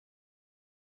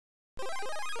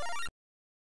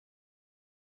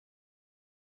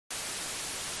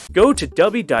Go to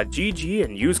w.gg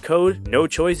and use code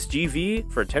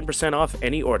NOCHOICEGV for 10% off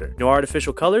any order. No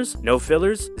artificial colors, no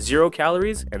fillers, 0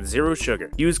 calories, and 0 sugar.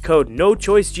 Use code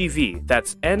NOCHOICEGV,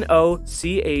 that's NOCHOICEGV,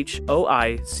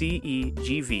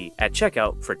 at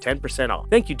checkout for 10% off.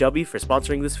 Thank you, W, for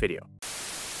sponsoring this video.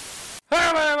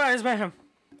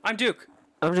 I'm Duke.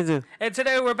 I'm gonna do. And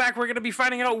today we're back. We're going to be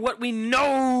finding out what we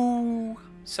know.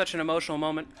 Such an emotional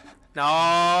moment.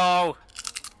 No.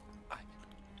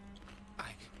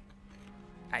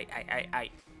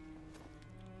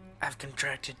 I've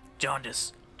contracted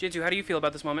jaundice. Jinzu, how do you feel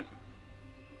about this moment?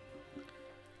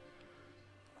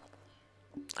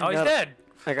 Oh, he's dead.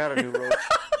 I got a new roach.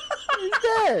 He's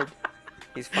dead.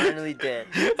 He's finally dead.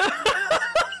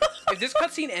 If this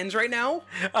cutscene ends right now,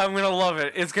 I'm gonna love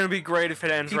it. It's gonna be great if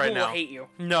it ends right now. people will hate you.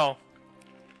 No.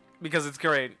 Because it's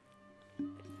great.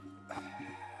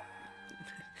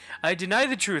 I deny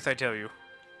the truth, I tell you.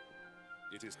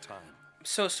 It is time. I'm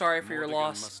so sorry for your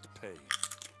loss. Must pay.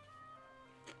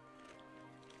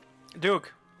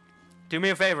 Duke, do me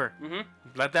a favor. Mm-hmm.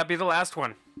 Let that be the last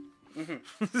one. Mm-hmm.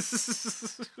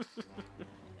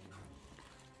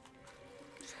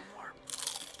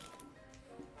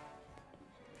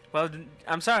 Well,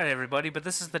 I'm sorry, everybody, but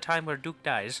this is the time where Duke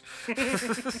dies. This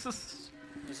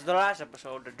is the last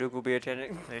episode that Duke will be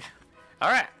attending. All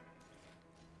right.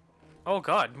 Oh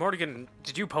God, Morgan,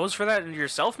 did you pose for that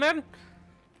yourself, man?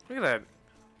 Look at that.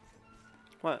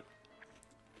 What?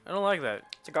 I don't like that.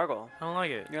 It's a gargoyle. I don't like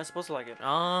it. You're not supposed to like it.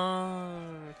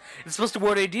 It's supposed to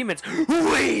ward away demons.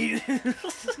 Wait!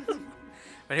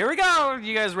 But here we go.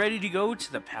 You guys ready to go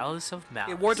to the Palace of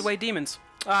Malice? It wards away demons.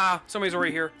 Ah, somebody's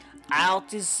already here.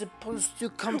 Out is supposed to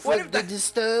comfort the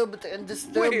disturbed, and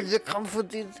disturb Wait. the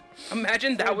comforted.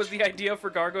 Imagine that was the idea for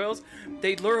gargoyles.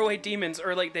 They lure away demons,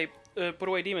 or like they put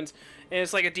away demons. And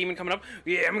it's like a demon coming up.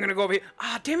 Yeah, I'm gonna go over here.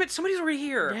 Ah, damn it, somebody's already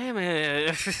here. Damn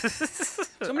it.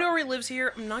 Somebody already lives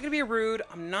here. I'm not gonna be rude.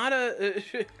 I'm not a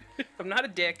I'm not a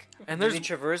dick. And There's there's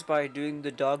traverse by doing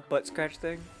the dog butt scratch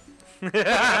thing.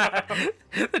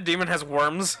 the demon has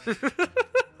worms.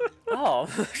 Oh.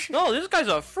 No, this guy's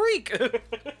a freak.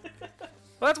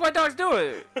 Well, that's why dogs do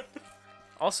it.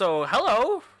 Also,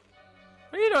 hello.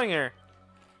 What are you doing here?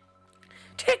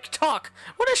 Tick-tock!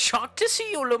 What a shock to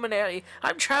see you, Luminary!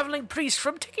 I'm traveling priest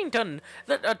from Tickington,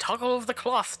 the toggle of the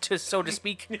cloth, so to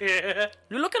speak. Yeah.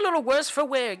 You look a little worse for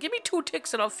wear. Give me 2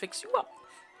 ticks and I'll fix you up.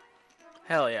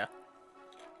 Hell yeah.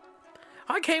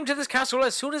 I came to this castle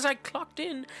as soon as I clocked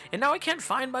in, and now I can't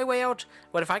find my way out.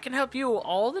 But if I can help you,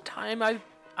 all the time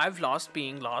I've lost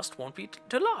being lost won't be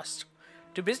to lost.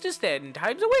 To business then,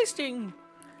 time's a-wasting.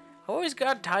 Always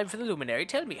got time for the Luminary.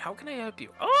 Tell me, how can I help you?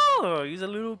 Oh, he's a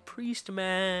little priest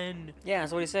man. Yeah,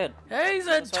 that's what he said. Hey, he's a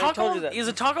That's why I told you toggle. that. He's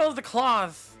a toggle of the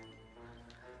cloth.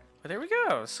 But there we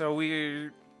go. So we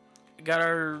got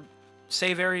our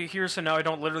save area here, so now I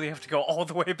don't literally have to go all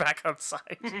the way back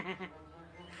outside.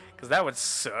 Because that would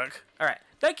suck. All right.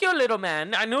 Thank you, little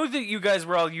man. I know that you guys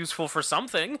were all useful for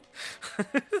something.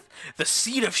 The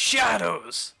Seat of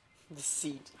Shadows. The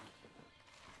seat.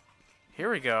 Here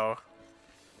we go.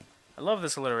 I love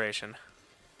this alliteration.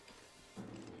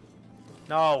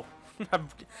 No.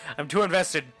 I'm too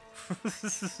invested.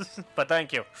 But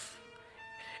thank you.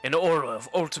 An aura of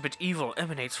ultimate evil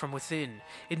emanates from within.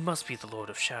 It must be the Lord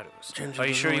of Shadows. Are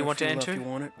you sure you want to enter? You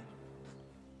want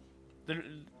it?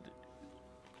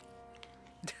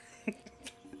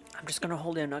 I'm just gonna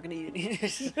hold it. I'm not gonna eat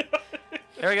it.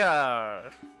 There we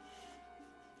go.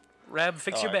 Rab,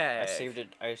 fix your bag. I saved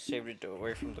it. I saved it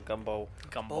away from the gumbo.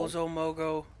 Bozo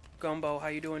Mogo Gumbo, how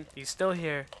you doing? He's still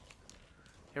here.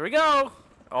 Here we go.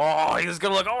 Oh, he's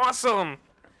gonna look awesome.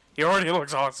 He already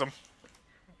looks awesome.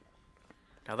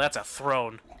 Now that's a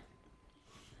throne.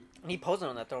 He posing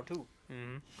on that throne too.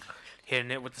 Mm-hmm.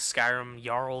 Hitting it with the Skyrim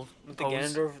Jarl With the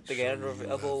pose. Ganondorf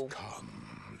elbow.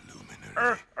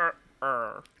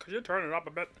 Could you turn it up a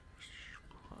bit?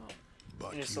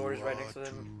 But And his sword is right next to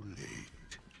too him.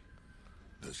 late.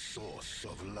 The source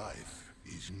of life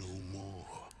is no more.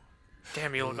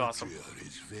 Damn, you look awesome. Elusive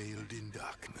is veiled in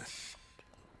darkness,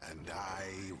 and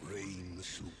I reign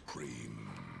supreme.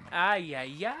 Ay,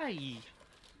 ay, ay.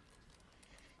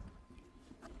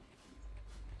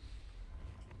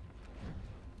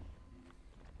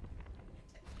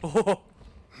 Oh,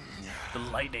 the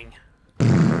lightning.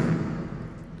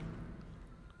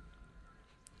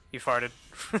 You farted.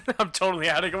 I'm totally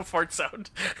adding a fart sound.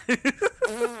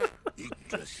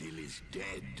 Yggdrasil is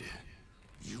dead.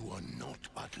 You are not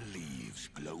but leaves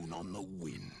blown on the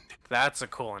wind. That's a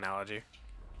cool analogy.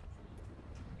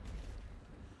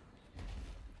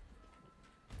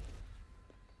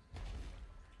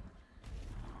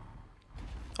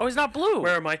 Oh, he's not blue.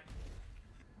 Where am I?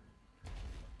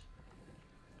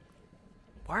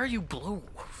 are you blue?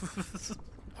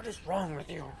 What is wrong with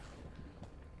you?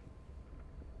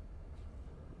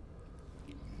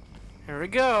 Here we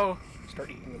go.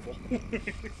 Start eating the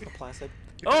full. Plastic.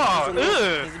 Oh,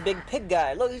 He's a big pig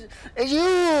guy. Look, it's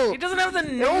you. he doesn't have the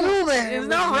nose. man. He's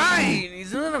not right. He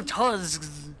doesn't have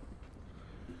tusks.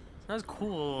 That's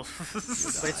cool. But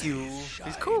it's you.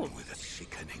 He's cool. With a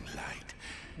sickening light,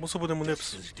 What's up with them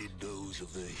lips? as did those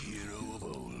of the hero of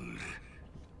old.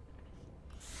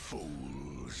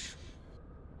 Fools.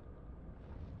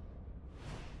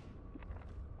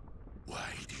 Why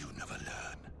do you never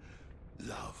learn?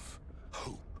 Love,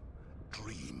 hope,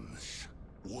 dreams,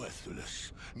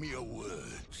 worthless, mere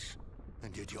words.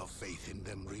 And yet your faith in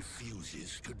them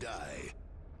refuses to die.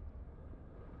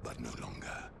 But no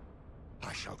longer.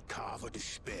 I shall carve a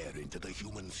despair into the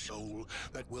human soul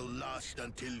that will last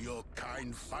until your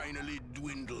kind finally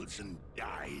dwindles and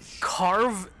dies.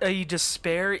 Carve a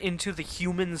despair into the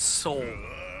human soul. For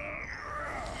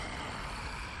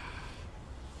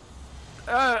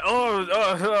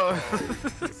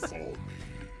me.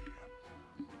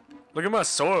 Look at my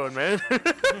sword, man.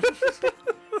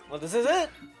 Well, this is it.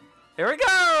 Here we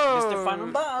go. It's the final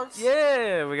boss.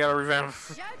 Yeah, we got a revamp.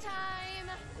 Showtime!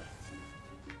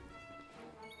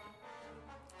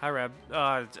 Hi, Rab.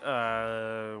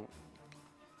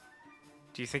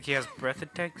 Do you think he has breath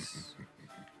it takes?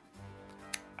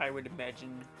 I would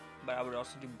imagine, but I would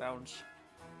also do bounce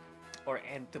or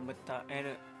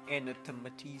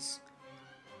anatomatize.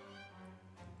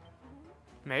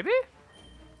 Maybe?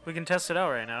 We can test it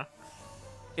out right now.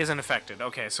 Isn't affected.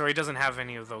 Okay, so he doesn't have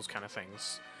any of those kind of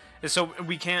things. So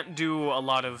we can't do a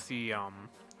lot of the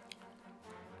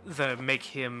make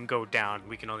him go down.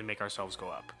 We can only make ourselves go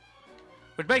up.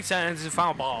 Which makes sense. It's the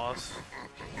final boss.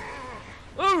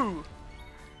 Ooh!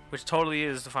 Which totally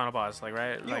is the final boss, like,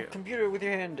 right? Yo, Like, computer with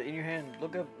your hand in your hand.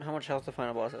 Look up how much health the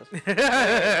final boss has.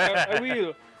 I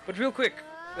will. But real quick,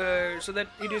 so that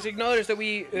it is acknowledged that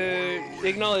we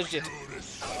acknowledged it.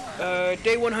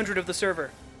 Day 100 of the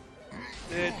server.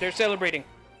 They're celebrating.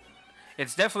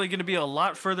 it's definitely going to be a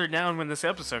lot further down when this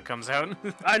episode comes out.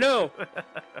 I know.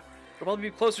 It'll probably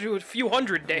be closer to a few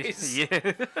hundred days. Yeah.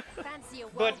 Fancy a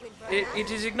But whirlwind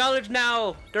it is acknowledged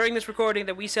now, during this recording,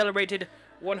 that we celebrated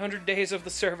 100 days of the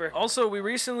server. Also, we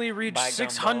recently reached Bye,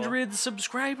 600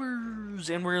 subscribers,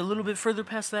 and we're a little bit further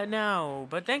past that now.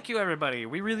 But thank you, everybody.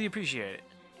 We really appreciate it.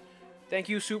 Thank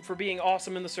you, Soup, for being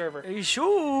awesome in the server. Hey,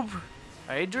 Shoop!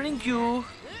 I drink you.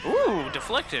 Ooh,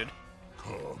 deflected.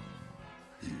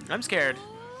 I'm scared.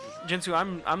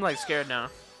 Jinsu, I'm like scared now.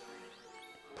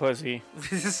 Pussy.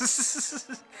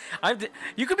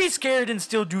 You could be scared and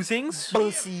still do things.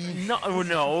 Pussy. No,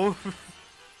 no.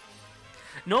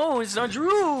 No, it's not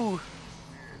true.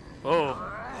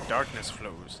 Oh, darkness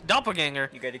flows. Doppelganger.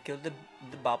 You gotta kill the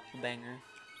banger,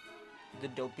 the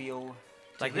dopio,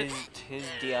 Like his, this? his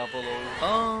Diabolo.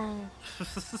 Oh.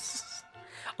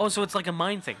 Oh, so it's like a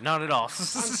mind thing. Not at all. I'm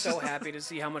so happy to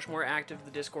see how much more active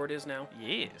the Discord is now.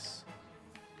 Yes.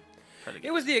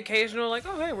 It was the occasional, like,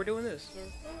 oh, hey, we're doing this.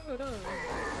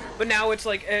 But now it's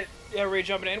like, everybody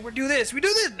jumping in, we do this,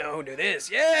 no, do this,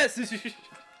 yes!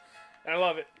 I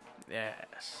love it.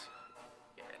 Yes.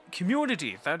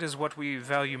 Community. That is what we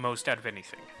value most out of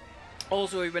anything.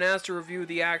 Also, we've been asked to review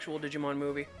the actual Digimon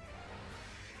movie.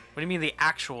 What do you mean the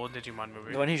actual Digimon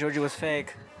movie? The one he showed you was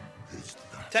fake.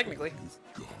 Technically.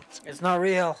 It's not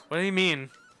real. What do you mean?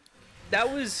 That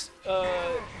was,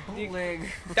 Bootleg.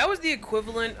 that was the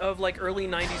equivalent of, like, early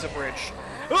 90s Abridged.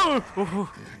 Oh!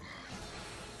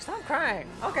 Stop crying.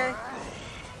 Okay.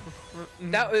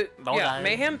 That, Don't yeah, die.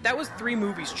 Mayhem, that was 3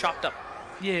 movies chopped up.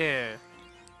 Yeah.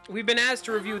 We've been asked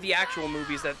to review the actual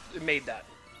movies that made that.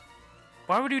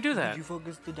 Why would you do that? Did you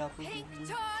focus the doppelganger? Pink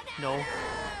No.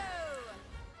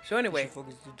 So anyway,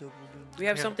 Focus the doppelganger. we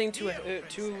have Yeah. something to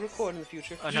record in the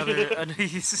future. Another.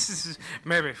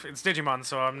 Maybe. It's Digimon,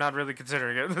 so I'm not really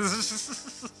considering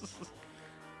it.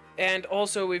 And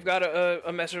also, we've got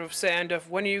a message of Sand of,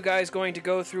 when are you guys going to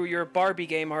go through your Barbie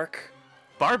game arc?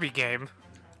 Barbie game?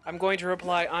 I'm going to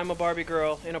reply, I'm a Barbie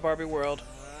girl in a Barbie world.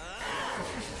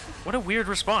 What a weird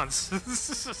response.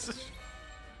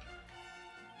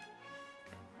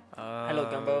 Hello,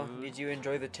 Gumbo. Did you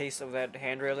enjoy the taste of that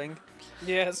hand railing?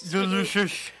 Yes.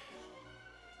 Delicious.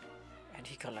 And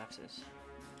he collapses.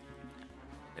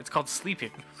 It's called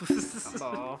sleeping.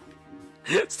 Gumbo.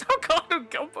 Stop calling him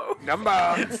Gumbo.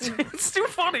 Gumbo. It's too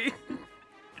funny.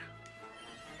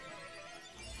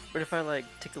 What if I like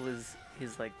tickle his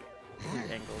like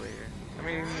his ankle right here? I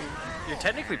mean, you're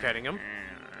technically petting him.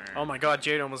 Oh my god,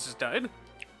 Jade almost just died.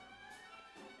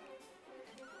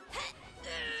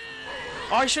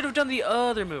 Oh, I should have done the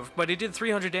other move, but it did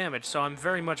 300 damage, so I'm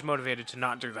very much motivated to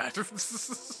not do that.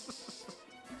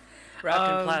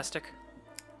 Wrapped in plastic.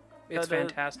 It's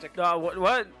fantastic.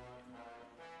 What?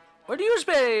 What are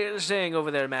you saying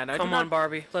over there, man? Come on,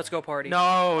 Barbie. Let's go party.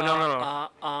 No.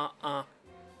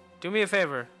 Do me a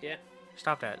favor. Yeah.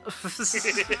 Stop that.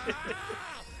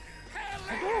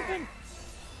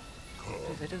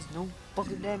 That does no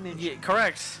fucking damage. Yeah,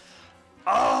 correct.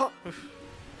 Oh.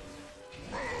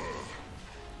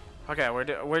 Okay, we're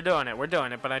doing it. We're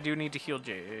doing it, but I do need to heal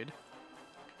Jade.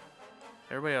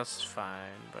 Everybody else is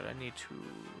fine, but I need to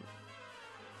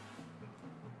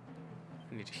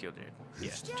heal Jade.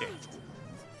 Yes, Jade.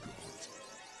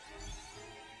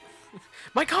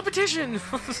 My competition!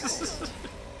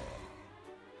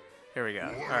 Here we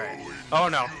go. Alright. Oh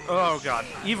no. Oh god.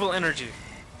 Evil energy.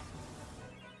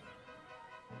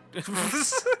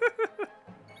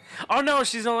 Oh no,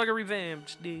 she's no longer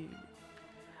revamped. Dude.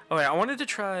 Okay, I wanted to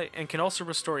try, and can also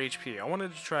restore HP. I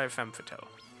wanted to try Femme Fatale.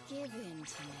 Give in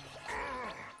to me.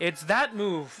 It's that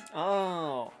move.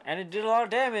 Oh, and it did a lot of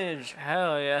damage.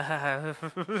 Hell yeah.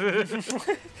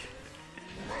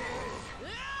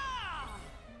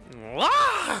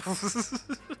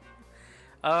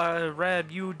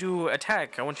 Red, you do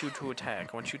attack. I want you to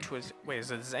attack. I want you to... Wait,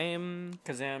 is it Zam?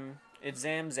 Kazam. It's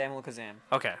Zam, Zamel, Kazam.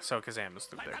 Okay, so Kazam is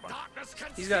the big one.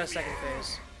 He's got a second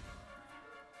phase.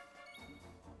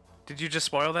 Did you just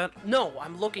spoil that? No,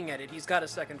 I'm looking at it. He's got a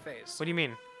second phase. What do you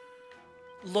mean?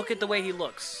 Look at the way he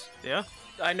looks. Yeah?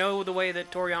 I know the way that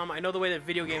Toriyama, I know the way that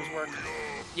video games work.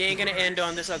 You ain't gonna end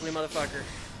on this ugly motherfucker.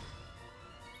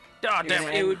 Oh, damn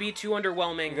it. It would be too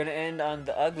underwhelming. You're gonna end on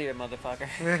the uglier motherfucker.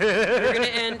 You're gonna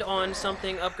end on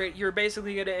something upgrade. You're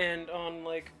basically gonna end on,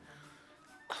 like...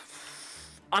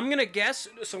 I'm gonna guess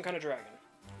some kind of dragon.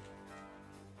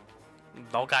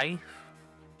 Okay.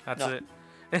 That's No. it.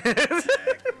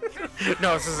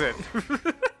 No, this is it.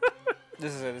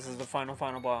 This is it. This is the final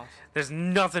boss. There's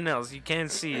nothing else. You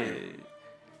can't see it.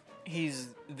 He's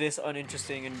this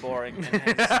uninteresting and boring. And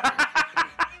hence,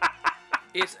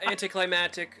 It's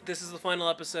anticlimactic. This is the final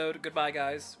episode. Goodbye,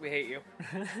 guys. We hate you.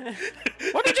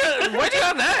 Why'd you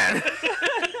have that?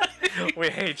 We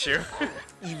hate you.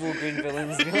 evil green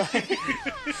villains be like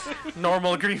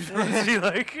Normal green villains be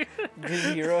like.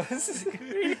 green heroes.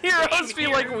 Green heroes be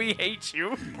like, we hate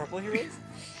you. Purple heroes?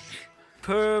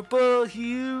 Purple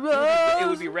heroes. It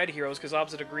would be red heroes, because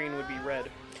opposite of green would be red.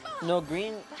 No,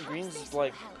 green's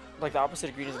like the opposite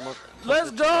of green is more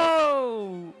Let's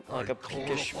go. like a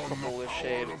pinkish purplish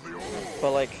shade.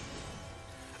 But like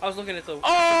I was looking at the...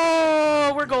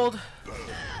 Oh, we're gold.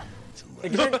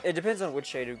 it depends on which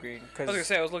shade of green. I was Cause gonna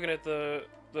say, I was looking at the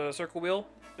circle wheel,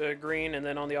 green, and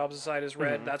then on the opposite side is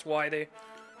red. That's why they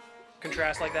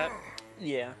contrast like that.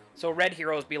 yeah, So red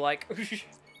heroes be like...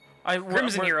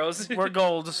 Crimson heroes. We're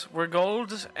gold. We're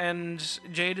gold, and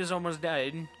Jade is almost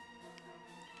died.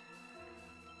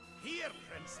 Here,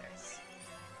 princess.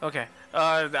 Okay.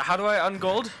 How do I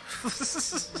ungold?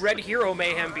 Red hero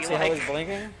mayhem be see how like... it's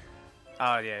blinking?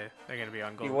 Oh yeah, they're gonna be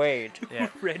on gold. You wait. Yeah.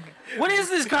 Red... What is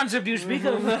this concept you speak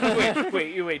of?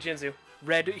 wait, Jinzu.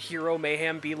 Red hero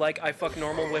mayhem be like, I fuck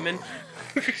normal women.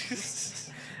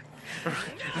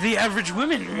 The average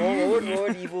women. What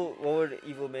would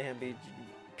evil mayhem be?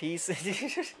 Peace.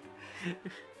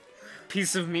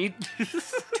 Piece of meat.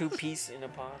 2 piece in a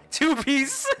pot. 2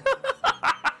 piece.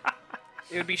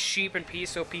 It would be sheep and peas,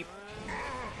 so peep.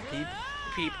 Peep.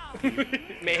 Peep.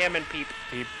 Mayhem and peep.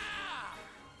 Peep.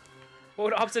 What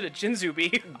would opposite of Jinzu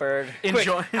be? Bird.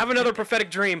 Enjoy. Quick, have another prophetic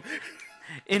dream.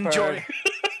 Enjoy. Bird.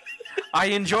 I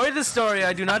enjoy the story.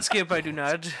 I do not skip. I do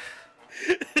not.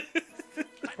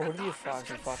 Or would it be a fox?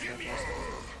 A fox or a fox?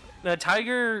 The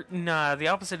tiger. Nah, the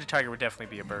opposite of tiger would definitely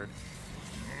be a bird.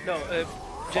 No,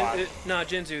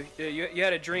 Jinzu, you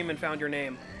had a dream and found your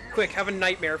name. Quick, have a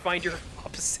nightmare, find your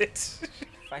opposite.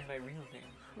 Find my real name.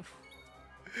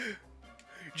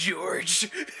 George.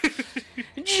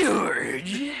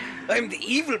 George. I'm the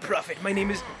evil prophet. My name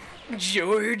is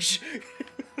George.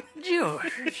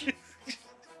 George.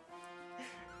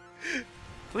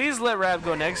 Please let Rab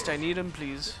go next. I need him,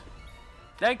 please.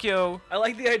 Thank you. I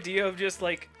like the idea of just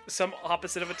like some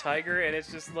opposite of a tiger, and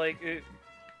it's just like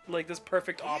this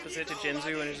perfect opposite to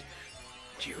Jinzu, and it's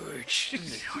George.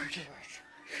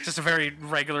 Just a very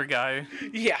regular guy.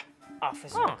 Yeah.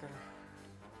 Office Oh. worker.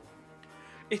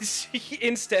 It's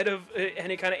instead of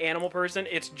any kind of animal person,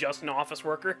 it's just an office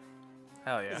worker.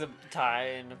 Hell yeah. It's a tie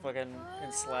and a fucking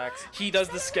and slacks. He does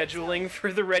the scheduling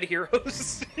for the Red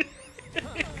Heroes.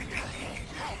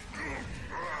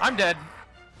 I'm dead.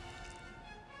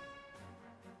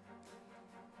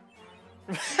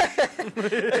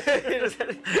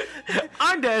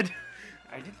 I'm dead.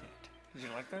 I did that. Did you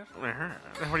like that?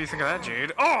 What do you think of that,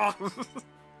 Jade? Oh!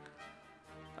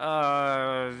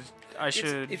 I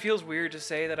should... It feels weird to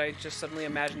say that I just suddenly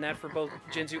imagine that for both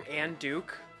Jinzu and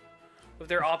Duke. If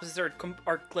their opposites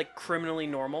are like criminally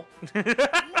normal.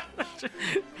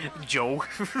 Joe.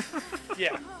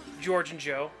 Yeah, George and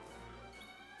Joe.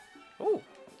 Oh,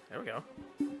 there we go.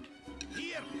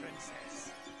 Here,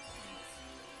 princess.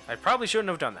 I probably shouldn't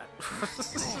have done that.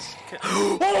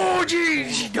 Oh,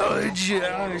 geez, she died.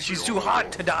 She's too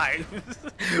hot to die.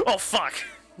 Oh, fuck.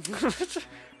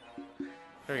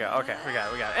 There we go. Okay, we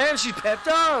got it. And she pepped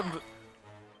up.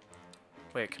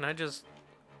 Wait, can I just...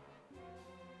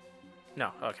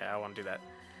 No, okay, I won't do that.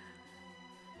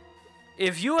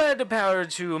 If you had the power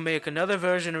to make another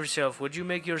version of yourself, would you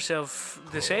make yourself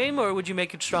the same, or would you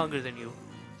make it stronger than you?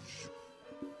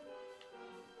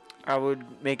 I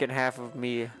would make it half of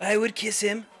me. I would kiss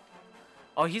him.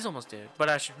 Oh, he's almost dead, but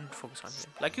I should focus on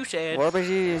him. Like you said. What about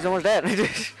he's almost dead?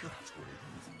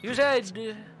 You said...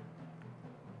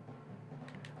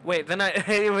 Wait, then I...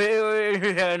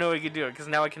 wait, I know we can do it, because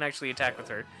now I can actually attack with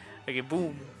her. Okay,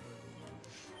 boom.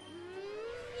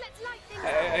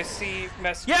 I see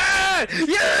mess. Yeah!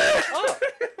 Yeah! Oh.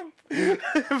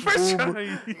 First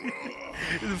try.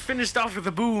 Finished off with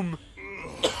a boom.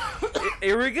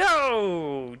 Here we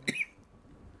go!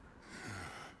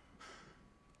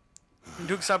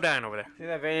 Duke, stop dying over there. See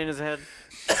that vein in his head?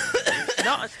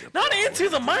 Not into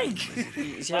the mic!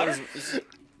 See how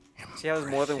there's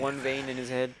more than one vein in his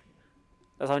head?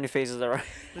 That's how many faces there are.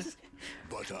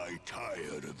 But I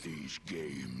tired of these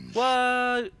games.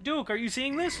 What? Duke, are you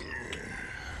seeing this?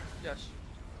 Yes.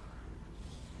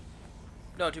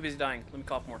 No, too busy dying. Let me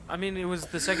cough more. I mean, it was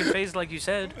the second phase like you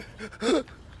said.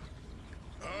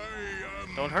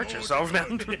 Don't hurt yourself,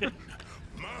 man.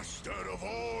 Master of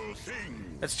all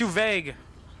things. That's too vague.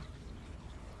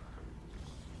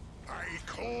 I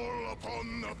call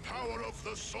upon the power of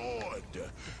the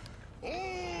sword.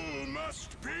 All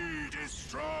must be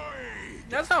destroyed.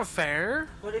 That's not fair.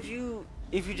 But if you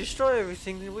destroy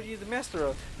everything, then what are you the master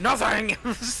of? Nothing!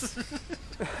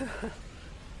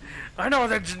 I know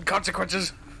the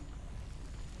consequences.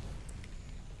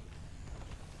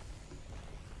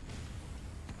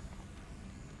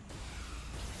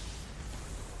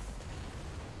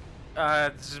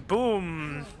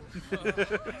 Boom.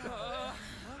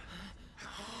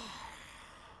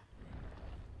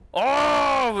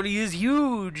 Oh, but he is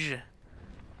huge.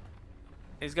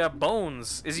 He's got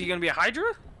bones. Is he gonna be a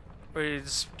Hydra? Or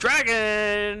is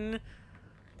dragon?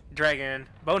 Dragon.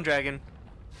 Bone dragon.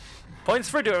 Points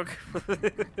for Duke.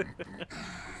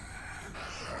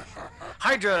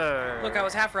 Hydra. Look, I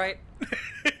was half right.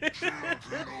 Children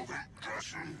of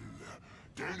Yggdrasil,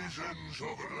 denizens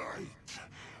of light,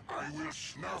 I will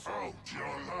snuff out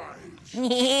your lives. You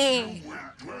will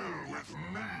dwell with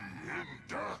me in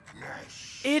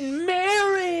darkness. In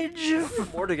marriage. Where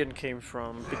Morrigan came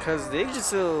from, because the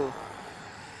Yggdrasil.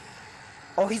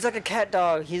 Oh, he's like a cat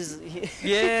dog. He's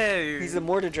Yeah. a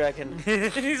mortar dragon.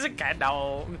 He's a cat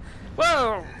dog.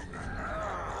 Whoa.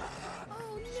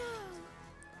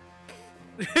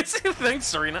 Thanks,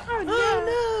 Serena.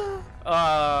 Oh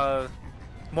no!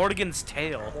 Morrigan's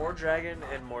tail. More dragon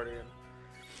and Morrigan.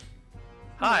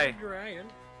 Hi. Dragon.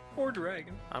 Or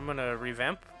dragon. I'm gonna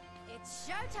revamp. It's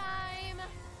showtime!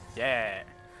 Yeah.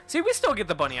 See, we still get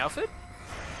the bunny outfit.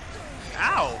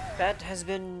 Ow. That has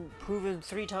been proven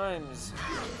 3 times.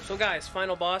 So guys,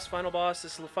 final boss.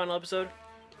 This is the final episode.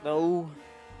 No.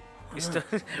 We still.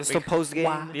 It's the post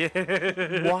game.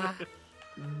 Yeah. Why?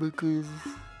 Because.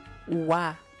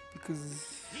 Why?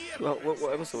 Because. Well,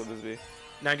 what episode would this be?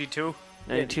 92.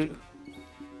 92?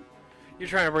 You're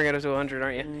trying to bring it up to 100,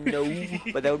 aren't you? No,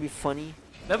 but that would be funny.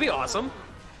 That'd be awesome.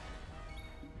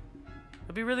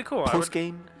 That'd be really cool. Post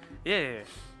game? Yeah.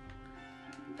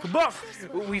 Buff.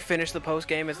 We finished the post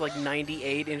game. It's like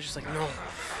 98, and it's just like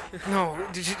no,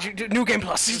 new game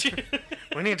plus.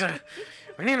 we need to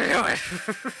do it.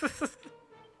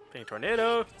 Pink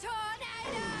tornado.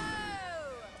 Tornado!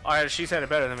 Alright, she said it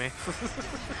better than me.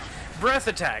 Breath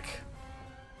attack.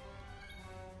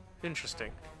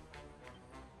 Interesting.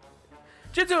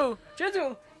 Jinzu!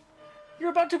 Jinzu! You're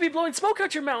about to be blowing smoke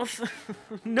out your mouth!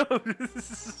 No! Blow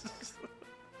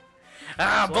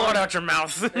it out your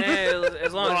mouth!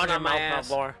 As long as it's not my ass.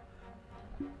 blower.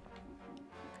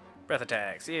 Breath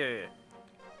attacks, yeah.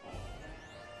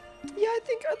 Yeah, I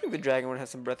think the dragon one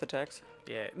has some breath attacks.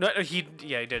 Yeah. No, he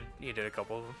did a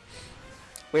couple of them.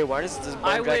 Wait, why does this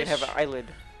I dragon wish- have an eyelid?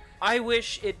 I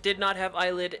wish it did not have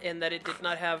eyelid and that it did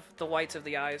not have the whites of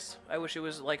the eyes. I wish it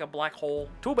was like a black hole.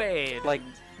 Too bad. Like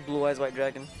Blue Eyes White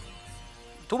Dragon.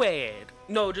 Too bad.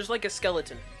 No, just like a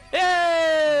skeleton.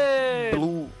 Yay!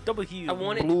 Blue, Double heal. I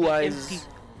want it blue to be eyes, empty.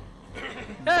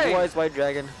 Hey, blue eyes white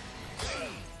dragon.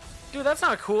 dude, that's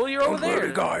not cool. You're over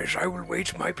there. guys, I will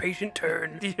wait my patient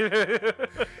turn.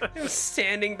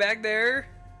 Standing back there.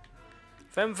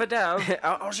 Femme fatale.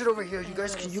 I'll sit over here. You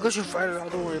guys should fight it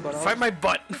out. Don't worry about it. Fight my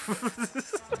butt.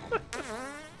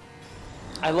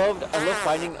 I love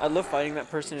fighting that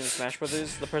person in Smash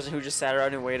Brothers. The person who just sat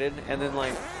around and waited, and then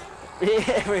like,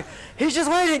 he's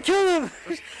just waiting. Kill him.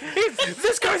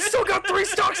 This guy's still got 3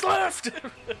 stocks left.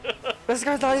 This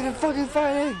guy's not even fucking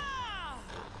fighting.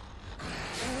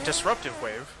 Disruptive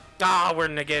wave. Ah, we're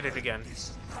negated again.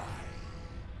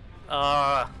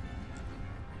 I'm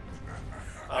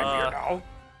here now.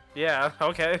 Yeah,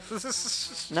 okay.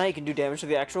 Now you can do damage to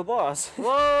the actual boss.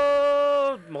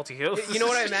 Whoa! Multi-heal. You know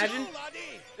what I imagine?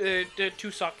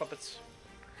 2 sock puppets.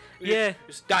 Yeah.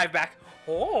 Just dive back.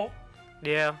 Oh.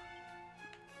 Yeah.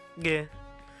 Yeah.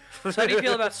 So how do you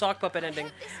feel about sock puppet ending?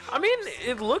 I mean,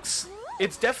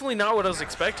 it's definitely not what I was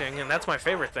expecting, and that's my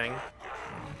favorite thing.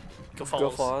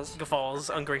 Guffaws. Guffaws,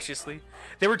 ungraciously.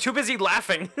 They were too busy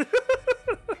laughing.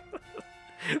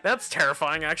 That's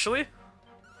terrifying, actually.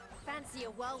 Fancy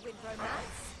a whirlwind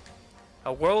romance?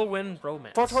 A whirlwind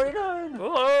romance. 429.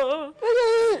 Oh.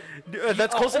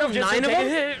 That's close enough. 9 of Take a them?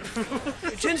 hit.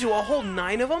 Jinzu, a whole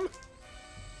 9 of them?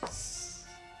 Let's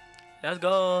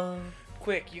go.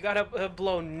 Quick, you gotta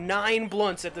blow 9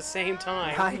 blunts at the same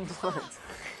time. 9 blunts.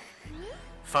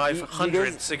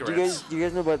 500 cigarettes. Do you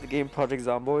guys know about the game Project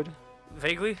Zomboid?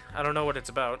 Vaguely, I don't know what it's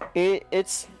about.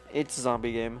 It's a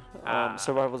zombie game, Ah.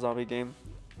 survival zombie game.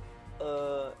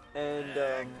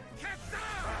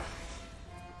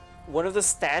 One of the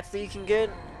stats that you can get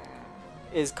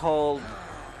is called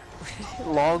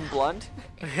long blunt,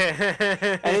 and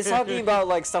it's talking about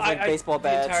like stuff like baseball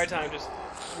bats. The entire time, just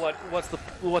what's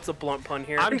the blunt pun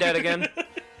here? I'm dead again.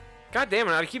 God damn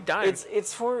it! I keep dying.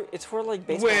 It's for like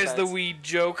baseball Where's bats. the weed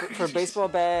joke? For baseball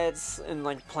bats and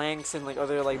like planks and like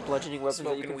other like bludgeoning weapons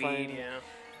that you Smoking can weed, find. yeah.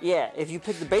 Yeah, if you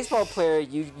pick the baseball player,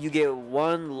 you get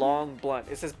 1 long blunt.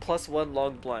 It says +1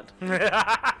 long blunt.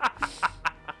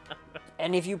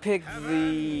 And if you pick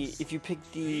the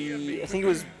I think it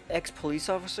was ex-police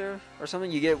officer or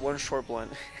something, you get 1 short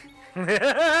blunt.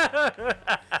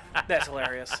 That's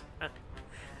hilarious.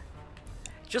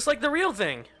 Just like the real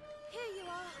thing. Here you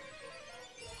are.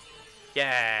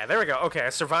 Yeah, there we go. Okay, I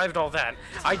survived all that.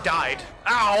 I died.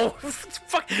 Ow!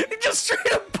 Fuck! He just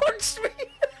straight up punched me.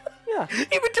 Yeah. He's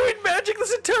been doing magic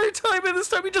this entire time, and this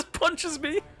time he just punches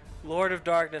me. Lord of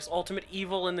Darkness, ultimate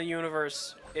evil in the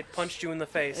universe. It punched you in the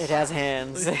face. It has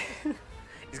hands.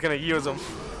 He's gonna use them.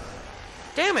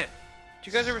 Damn it! Did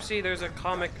you guys ever see there's a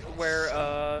comic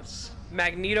where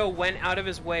Magneto went out of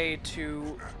his way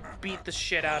to beat the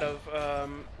shit out of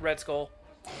Red Skull?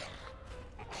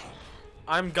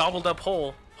 I'm gobbled up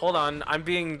whole. Hold on, I'm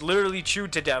being literally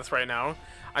chewed to death right now.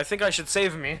 I think I should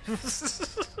save me.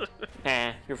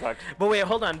 Nah, you're fucked. But wait,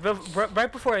 hold on.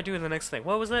 Right before I do the next thing,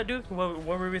 what was that, dude? What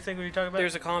were we thinking we were talking about?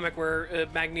 There's a comic where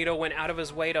Magneto went out of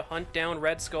his way to hunt down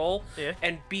Red Skull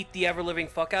and beat the ever-living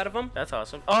fuck out of him. That's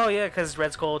awesome. Oh yeah, because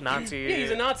Red Skull, Nazi. Yeah,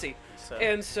 he's a Nazi. So.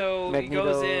 And so Magneto,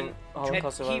 he goes in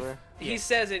Holocaust and survivor. he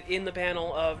says it in the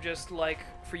panel of just like,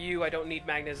 for you, I don't need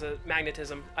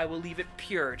magnetism. I will leave it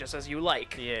pure, just as you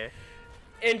like. Yeah.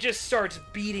 And just starts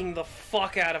beating the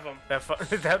fuck out of him.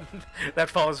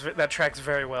 That tracks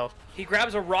very well. He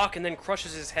grabs a rock and then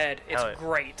crushes his head. It's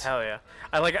great. Hell yeah.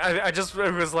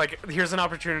 It was like, here's an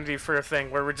opportunity for a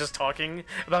thing where we're just talking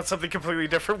about something completely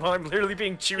different while I'm literally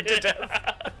being chewed to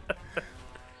death.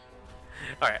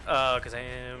 Alright, because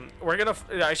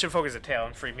I should focus at tail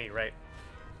and free me, right?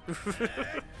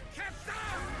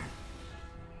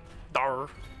 Dar.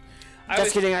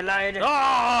 Just kidding, I lied.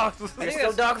 Ah! It's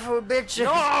still dog food, bitch.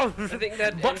 No! I think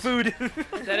that Butt food.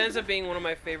 that ends up being one of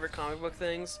my favorite comic book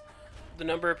things. The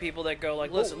number of people that go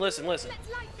like, listen.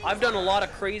 I've done a lot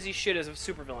of crazy shit as a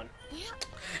supervillain.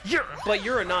 But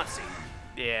you're a Nazi.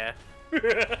 Yeah.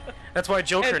 That's why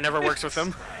Joker never works with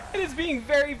him. And it's being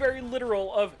very, very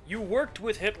literal of, you worked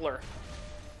with Hitler.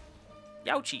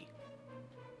 Youchie.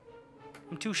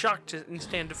 I'm too shocked to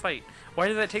stand to fight. Why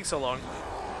did that take so long?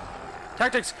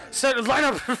 Tactics! Line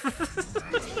up! Take care.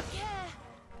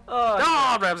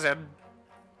 Oh, Rab's dead.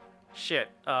 Shit.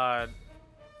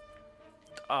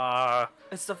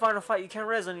 It's the final fight. You can't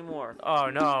res anymore.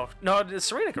 Oh no. No,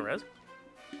 Serena can res.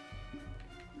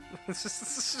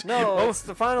 No, it's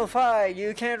the final fight.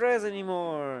 You can't res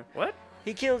anymore. What?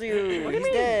 He killed you. What do you He's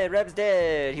mean? dead. Rab's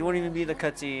dead. He won't even be in the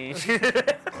cutscene.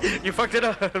 You fucked it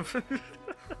up.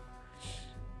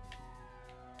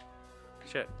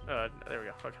 Shit. There we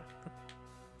go. Okay.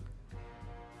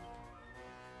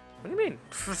 What do you mean?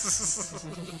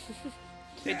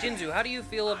 Hey, Jinzu, how do you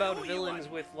feel about villains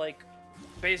with, like,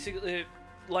 basically,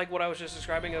 like what I was just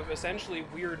describing of essentially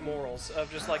weird morals?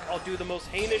 Of just, like, I'll do the most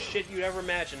heinous shit you'd ever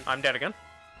imagine. I'm dead again.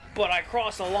 But I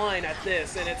cross a line at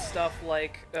this, and it's stuff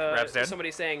like dead.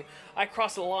 somebody saying, I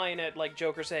cross a line at, like,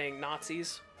 Joker saying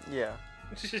Nazis. Yeah.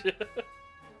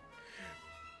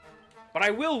 But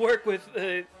I will work with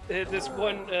this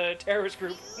one terrorist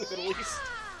group in the Middle East.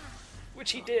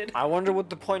 Which he did. I wonder what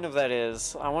the point of that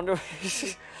is. I wonder...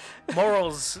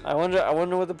 Morals. I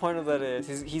wonder what the point of that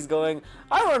is. He's going,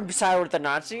 I want to side with the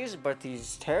Nazis, but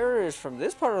these terrorists from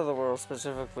this part of the world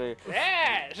specifically.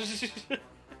 Yeah!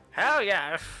 Hell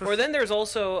yeah. Or then there's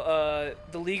also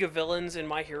the League of Villains in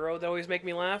My Hero that always make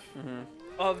me laugh.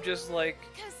 Of just like,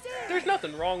 there's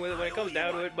nothing wrong with it when it comes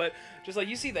down to it, but just like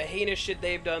you see the heinous shit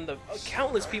they've done, the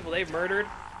countless people they've murdered.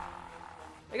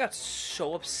 I got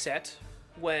so upset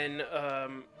when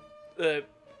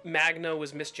Magna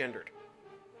was misgendered.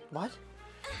 What?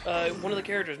 One of the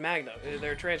characters, Magna,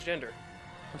 they're transgender.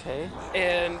 Okay.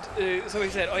 And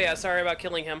somebody said, oh yeah, sorry about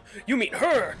killing him. You mean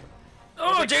her?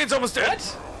 Oh, like, Jade's almost dead.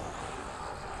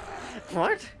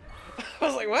 What? I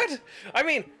was like, what? I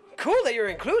mean, cool that you're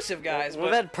inclusive, guys. Well,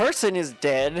 but that person is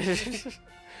dead.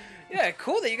 yeah,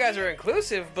 cool that you guys are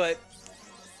inclusive, but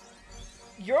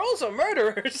you're also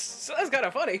murderers, so that's kind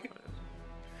of funny.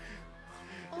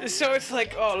 So it's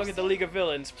like, oh, look at the League of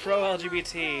Villains,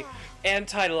 pro-LGBT,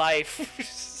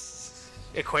 anti-life.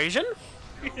 Equation?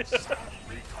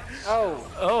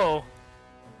 Oh.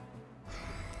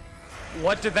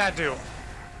 What did that do?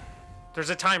 There's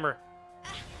a timer.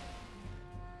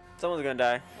 Someone's gonna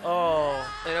die. Oh.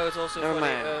 I know it's also Never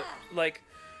funny. mind.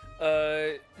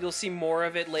 You'll see more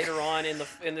of it later on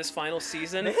in this final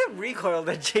season. They have recoiled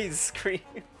at Jade's screen.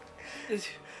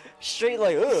 Straight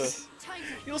like, ugh.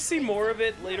 You'll see more of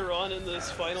it later on in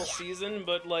this final season,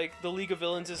 but like the League of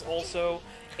Villains is also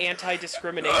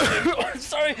anti-discrimination. I'm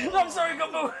sorry,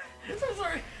 Gumbo. I'm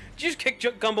sorry. Did you just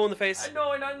kick Gumbo in the face?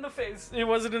 No, not in the face. It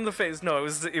wasn't in the face. No,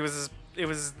 it was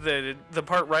the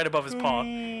part right above his paw.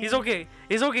 He's okay.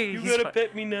 He's okay. You gotta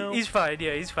pet me now. He's fine.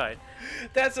 Yeah, he's fine.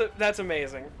 That's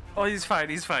amazing. Oh, he's fine.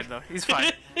 He's fine though. He's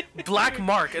fine. Black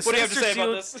Mark. What do you have to say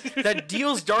about this? That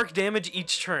deals dark damage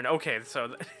each turn. Okay,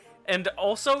 so, and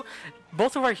also,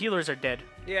 both of our healers are dead.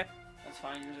 Yeah. That's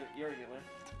fine. You're a healer.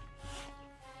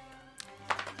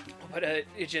 But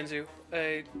Jinzu,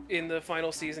 in the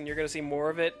final season, you're gonna see more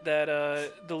of it. That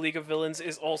the League of Villains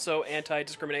is also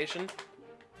anti-discrimination.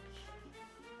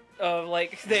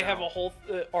 Like they have a whole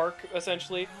arc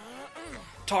essentially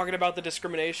talking about the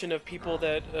discrimination of people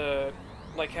that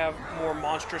like have more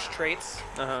monstrous traits.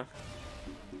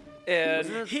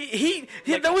 And He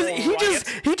Like that was the whole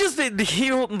he just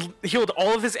healed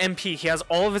all of his MP. He has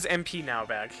all of his MP now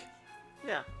back.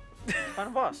 Yeah.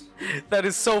 Final boss. That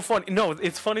is so funny. No,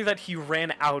 it's funny that he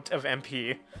ran out of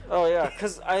MP. Oh yeah,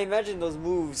 because I imagine those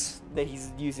moves that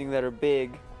he's using that are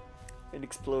big and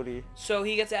explodey. so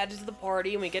he gets added to the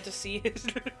party, and we get to see his.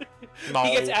 No.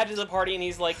 He gets added to the party, and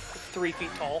he's like 3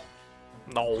 feet tall.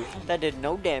 No. That did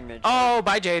no damage. Oh,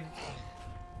 bye, Jade.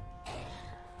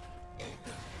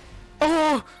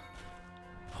 Oh!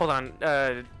 Hold on.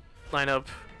 Line up.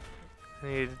 I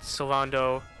need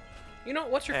Sylvando. You know,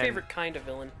 what's your And- favorite kind of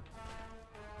villain?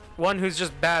 One who's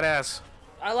just badass.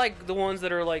 I like the ones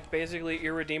that are like basically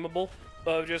irredeemable.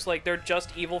 Of just like they're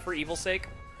just evil for evil's sake.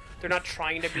 They're not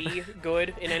trying to be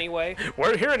good in any way.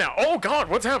 We're here now. Oh God,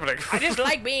 what's happening? I just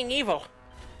like being evil.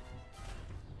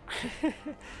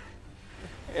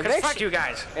 Fuck you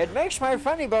guys. It makes my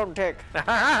funny bone tick.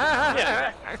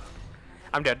 Yeah.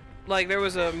 I'm dead. Like there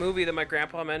was a movie that my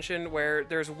grandpa mentioned where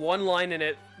there's one line in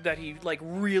it that he like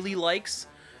really likes,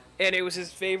 and it was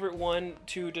his favorite one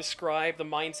to describe the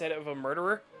mindset of a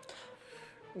murderer.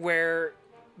 Where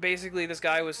basically this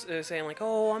guy was saying like,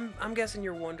 "Oh, I'm guessing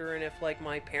you're wondering if like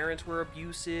my parents were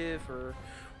abusive or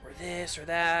this or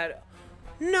that."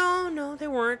 No, they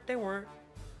weren't.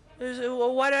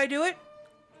 Well, why did I do it?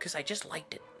 Because I just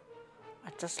liked it. I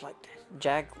just liked it.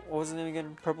 Jack, what was his name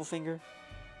again? Purple Finger?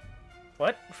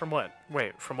 What? From what?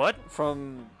 Wait, from what?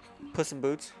 From Puss in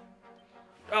Boots?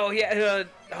 Oh yeah.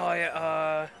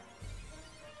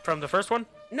 From the first one?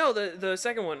 No, the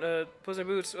second one, Puss in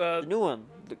Boots. The new one.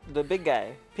 The big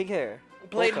guy. Pig hair.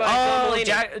 Played by Oh,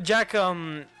 John Mulaney. Jack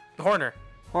Horner.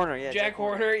 Horner, yeah. Jack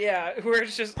Horner, yeah. Where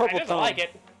it's just, Purple I just thumb. like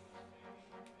it.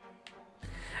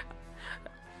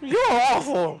 You're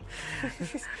awful!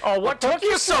 Oh, what took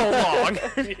you so long?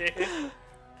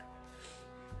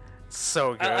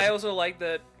 So good. I also like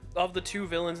that of the 2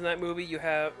 villains in that movie, you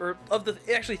have, or of the,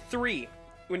 actually 3,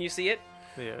 when you see it,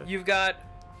 Yeah. you've got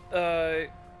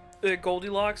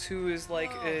Goldilocks, who is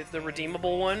like the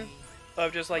redeemable one,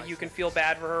 of just like you can feel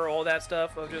bad for her, all that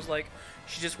stuff, of just like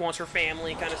she just wants her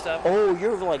family kind of stuff. Oh,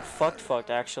 you're like fucked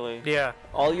actually. Yeah.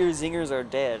 All your zingers are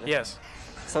dead. Yes.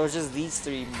 So it's just these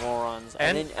three morons.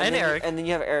 And Eric. And then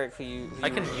you have Eric, who I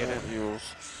can you get him. use.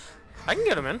 I can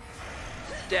get him in.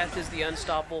 Death is the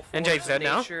unstoppable force And Jake's dead of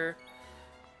now? nature.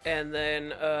 And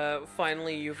then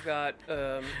finally you've got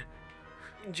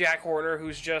Jack Horner,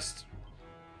 who's just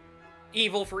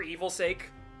evil for evil's sake.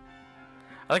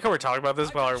 I like how we're talking about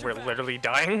this while we're literally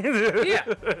dying. Yeah.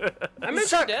 I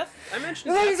mentioned Death. I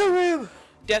mentioned Death.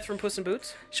 Death from Puss in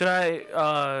Boots. Should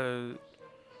I,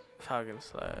 Falcon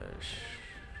Slash...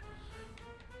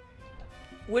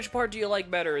 Which part do you like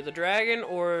better, the dragon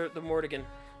or the Mortigan?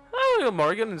 Oh,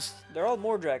 Morgan's... They're all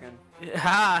more dragon.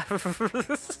 Ha! Do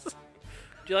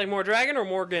you like more dragon or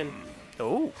Morgan?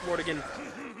 Oh. Mortigan.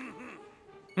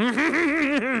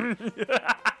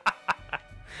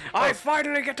 I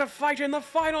finally get to fight in the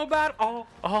final battle.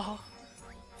 Oh.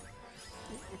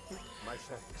 My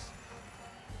thanks.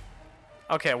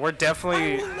 Okay, we're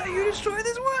definitely... I will let you destroy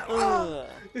this one. Oh.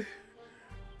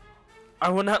 I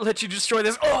will not let you destroy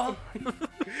this. Oh!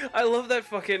 I love that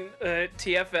fucking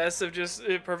TFS of just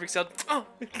perfect sound. Oh.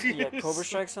 Yeah, Cobra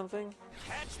Strike something?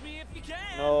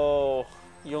 No.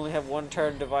 You only have one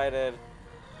turn divided.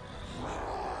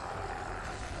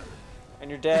 And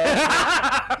you're dead.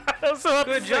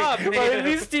 Good job, man. Well, at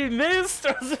least he missed.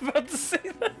 I was about to say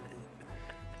that.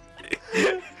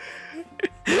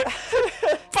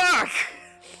 Fuck!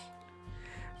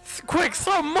 Quick,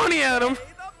 throw money at him!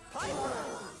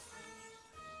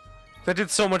 That did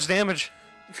so much damage.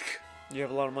 You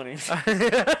have a lot of money.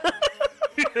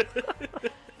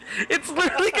 It's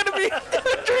literally gonna be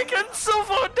Hendrik and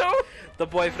Silvato! The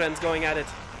boyfriend's going at it.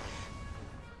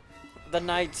 The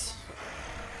knights.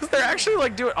 They're actually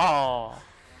like doing. Oh.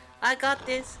 I got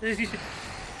this.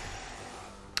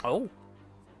 Oh.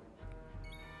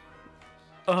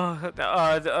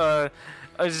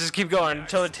 Just keep going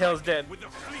until the tail's dead. With the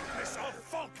fleetness of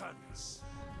falcons.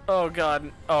 Oh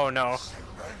god. Oh no.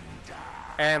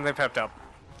 And they pepped up.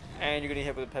 And you're gonna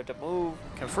hit with a pepped up move.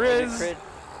 Can frizz. Crit.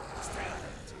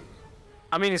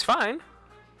 I mean, he's fine.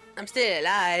 I'm still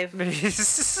alive.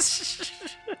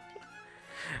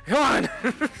 Come on.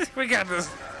 We got this.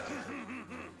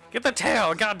 Get the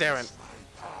tail. God damn it.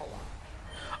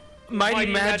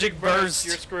 Mighty magic burst.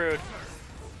 You're screwed.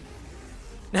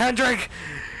 Hendrik!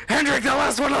 Hendrik, the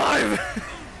last one alive!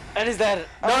 And he's dead.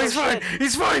 No, Oh, he's fine! shit.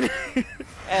 He's fine!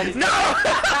 And he's No!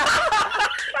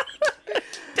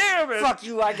 Damn it! Fuck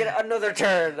you, I get another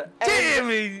turn. Damn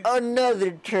it!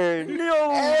 Another turn.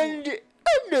 No! And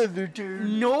another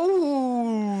turn.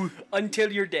 No!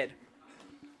 Until you're dead.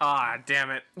 Ah,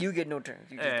 damn it. You get no turns.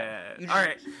 You just die.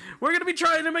 Alright, we're gonna be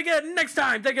trying them again next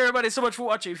time. Thank you everybody so much for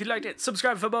watching. If you liked it,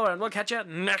 subscribe for more, and we'll catch you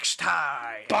next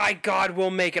time. By God, we'll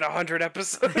make it 100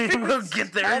 episodes. We'll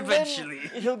get there And then eventually.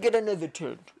 he'll get another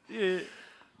turn.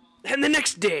 And the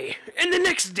next day, and the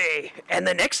next day, and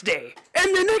the next day,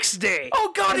 and the next day.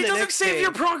 Oh god, And it the doesn't next save day.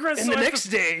 your progress. And so the I have next to-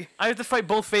 day. I have to fight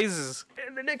both phases.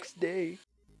 And the next day.